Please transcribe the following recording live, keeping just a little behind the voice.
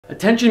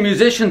Attention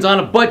musicians on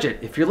a budget.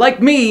 If you're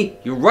like me,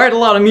 you write a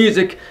lot of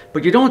music,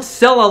 but you don't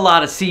sell a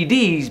lot of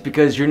CDs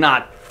because you're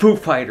not Foo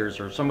Fighters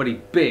or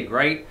somebody big,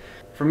 right?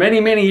 For many,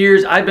 many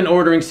years, I've been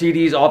ordering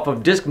CDs off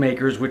of Disc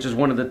Makers, which is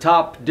one of the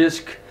top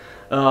disc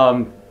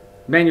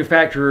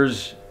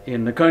manufacturers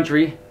in the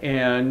country,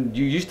 and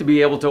you used to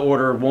be able to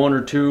order 1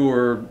 or 2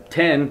 or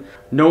 10,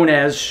 known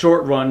as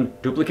short run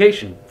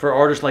duplication. For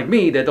artists like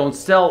me that don't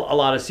sell a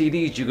lot of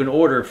CDs, you can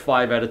order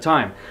 5 at a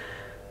time.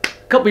 A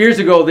couple years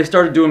ago, they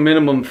started doing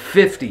minimum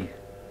 50,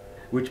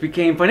 which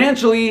became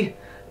financially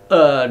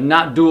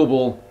not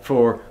doable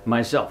for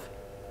myself.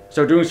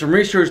 So doing some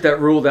research that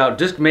ruled out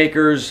Disc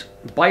Makers,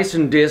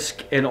 Bison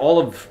Disc, and all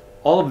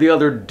of the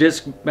other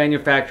disc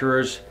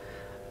manufacturers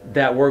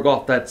that work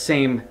off that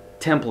same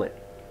template.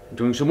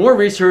 Doing some more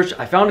research,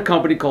 I found a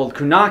company called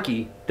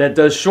Kunaki that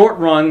does short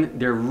run.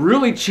 They're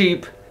really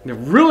cheap, they're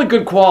really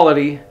good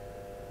quality.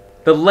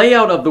 The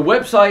layout of the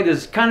website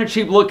is kind of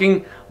cheap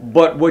looking,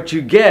 but what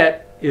you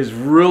get is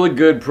really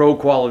good pro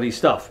quality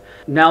stuff.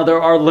 Now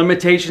there are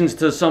limitations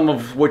to some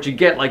of what you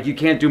get, like you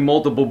can't do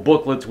multiple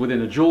booklets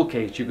within a jewel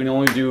case. You can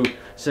only do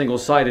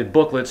single-sided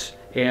booklets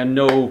and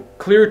no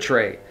clear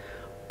tray.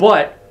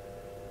 But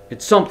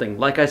it's something,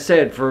 like I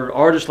said, for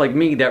artists like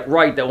me that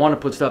write, that want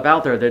to put stuff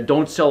out there, that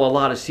don't sell a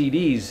lot of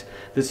CDs,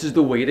 this is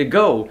the way to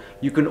go.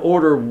 You can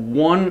order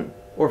 1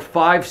 or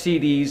 5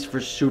 CDs for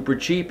super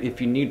cheap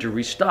if you need to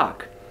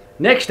restock.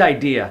 Next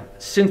idea,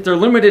 since they're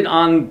limited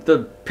on the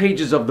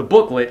pages of the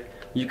booklet,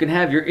 you can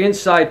have your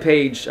inside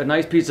page, a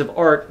nice piece of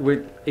art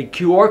with a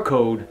QR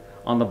code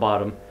on the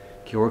bottom.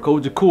 QR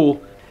codes are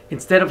cool.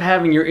 Instead of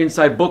having your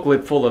inside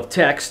booklet full of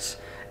texts,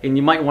 and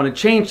you might want to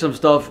change some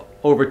stuff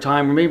over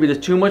time, or maybe there's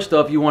too much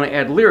stuff, you want to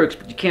add lyrics,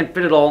 but you can't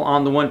fit it all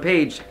on the one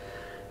page,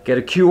 get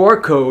a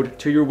QR code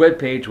to your web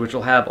page, which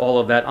will have all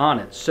of that on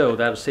it. So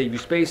that'll save you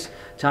space,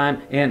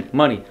 time, and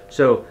money.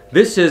 So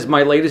this is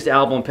my latest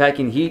album,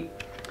 Packing Heat.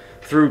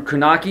 Through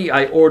Kunaki,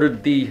 I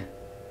ordered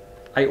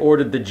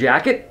the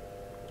jacket,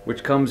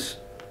 which comes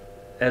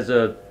as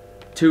a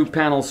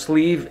 2-panel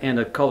sleeve and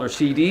a color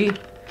CD,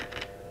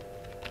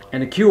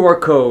 and a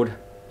QR code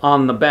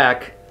on the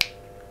back.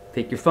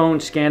 Take your phone,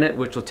 scan it,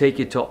 which will take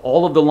you to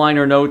all of the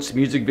liner notes,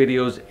 music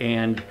videos,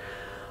 and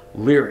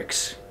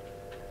lyrics.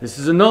 This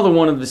is another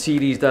one of the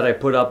CDs that I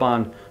put up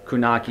on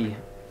Kunaki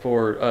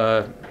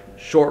for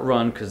short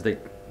run because they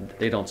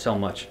don't sell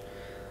much.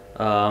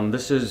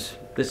 This is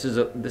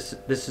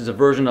a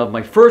version of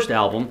my first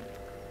album,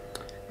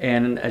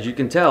 and as you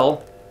can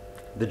tell,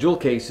 the jewel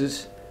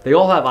cases, they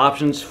all have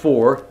options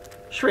for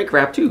shrink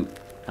wrap too.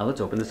 Now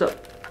let's open this up.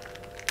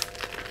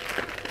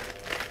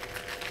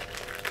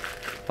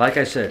 Like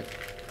I said,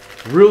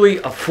 really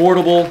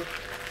affordable.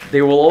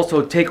 They will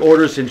also take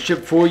orders and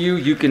ship for you.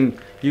 You can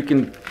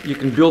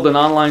build an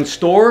online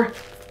store,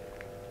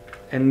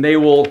 and they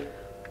will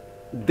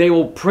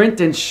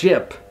print and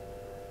ship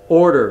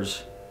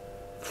orders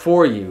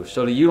for you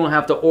so that you don't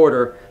have to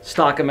order,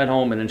 stock them at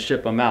home, and then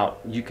ship them out.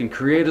 You can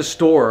create a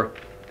store.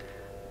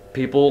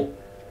 People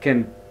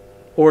can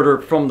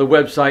order from the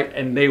website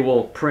and they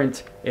will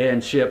print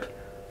and ship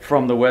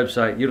from the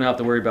website. You don't have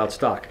to worry about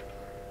stock.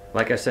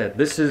 Like I said,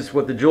 this is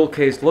what the jewel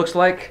case looks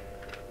like.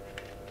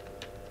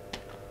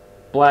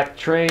 Black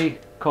tray,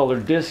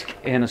 colored disc,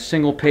 and a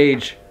single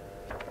page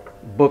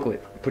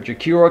booklet. Put your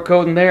QR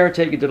code in there,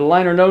 take it to the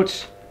liner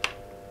notes.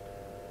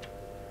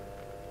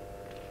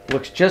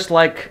 Looks just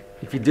like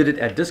if you did it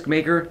at Disc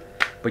Maker,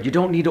 but you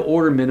don't need to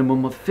order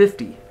minimum of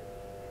 50.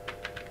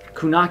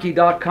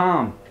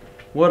 Kunaki.com.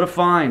 What a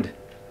find.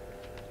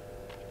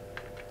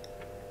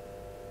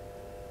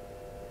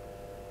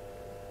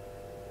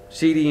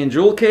 CD and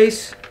jewel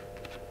case,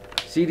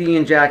 CD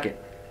and jacket.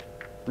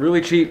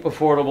 Really cheap,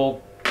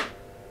 affordable.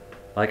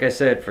 Like I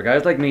said, for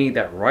guys like me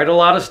that write a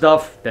lot of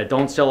stuff, that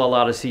don't sell a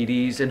lot of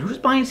CDs, and who's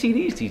buying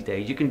CDs these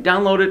days? You can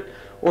download it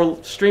or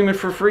stream it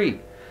for free.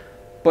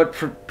 But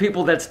for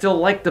people that still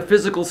like the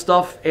physical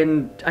stuff,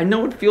 and I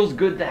know it feels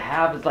good to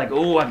have, it's like,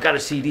 oh, I've got a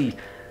CD.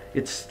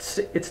 It's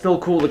still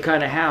cool to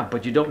kind of have,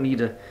 but you don't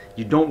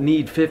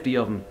need 50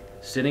 of them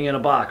sitting in a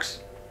box.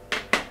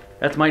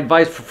 That's my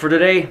advice for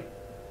today.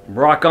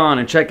 Rock on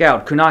and check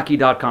out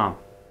kunaki.com.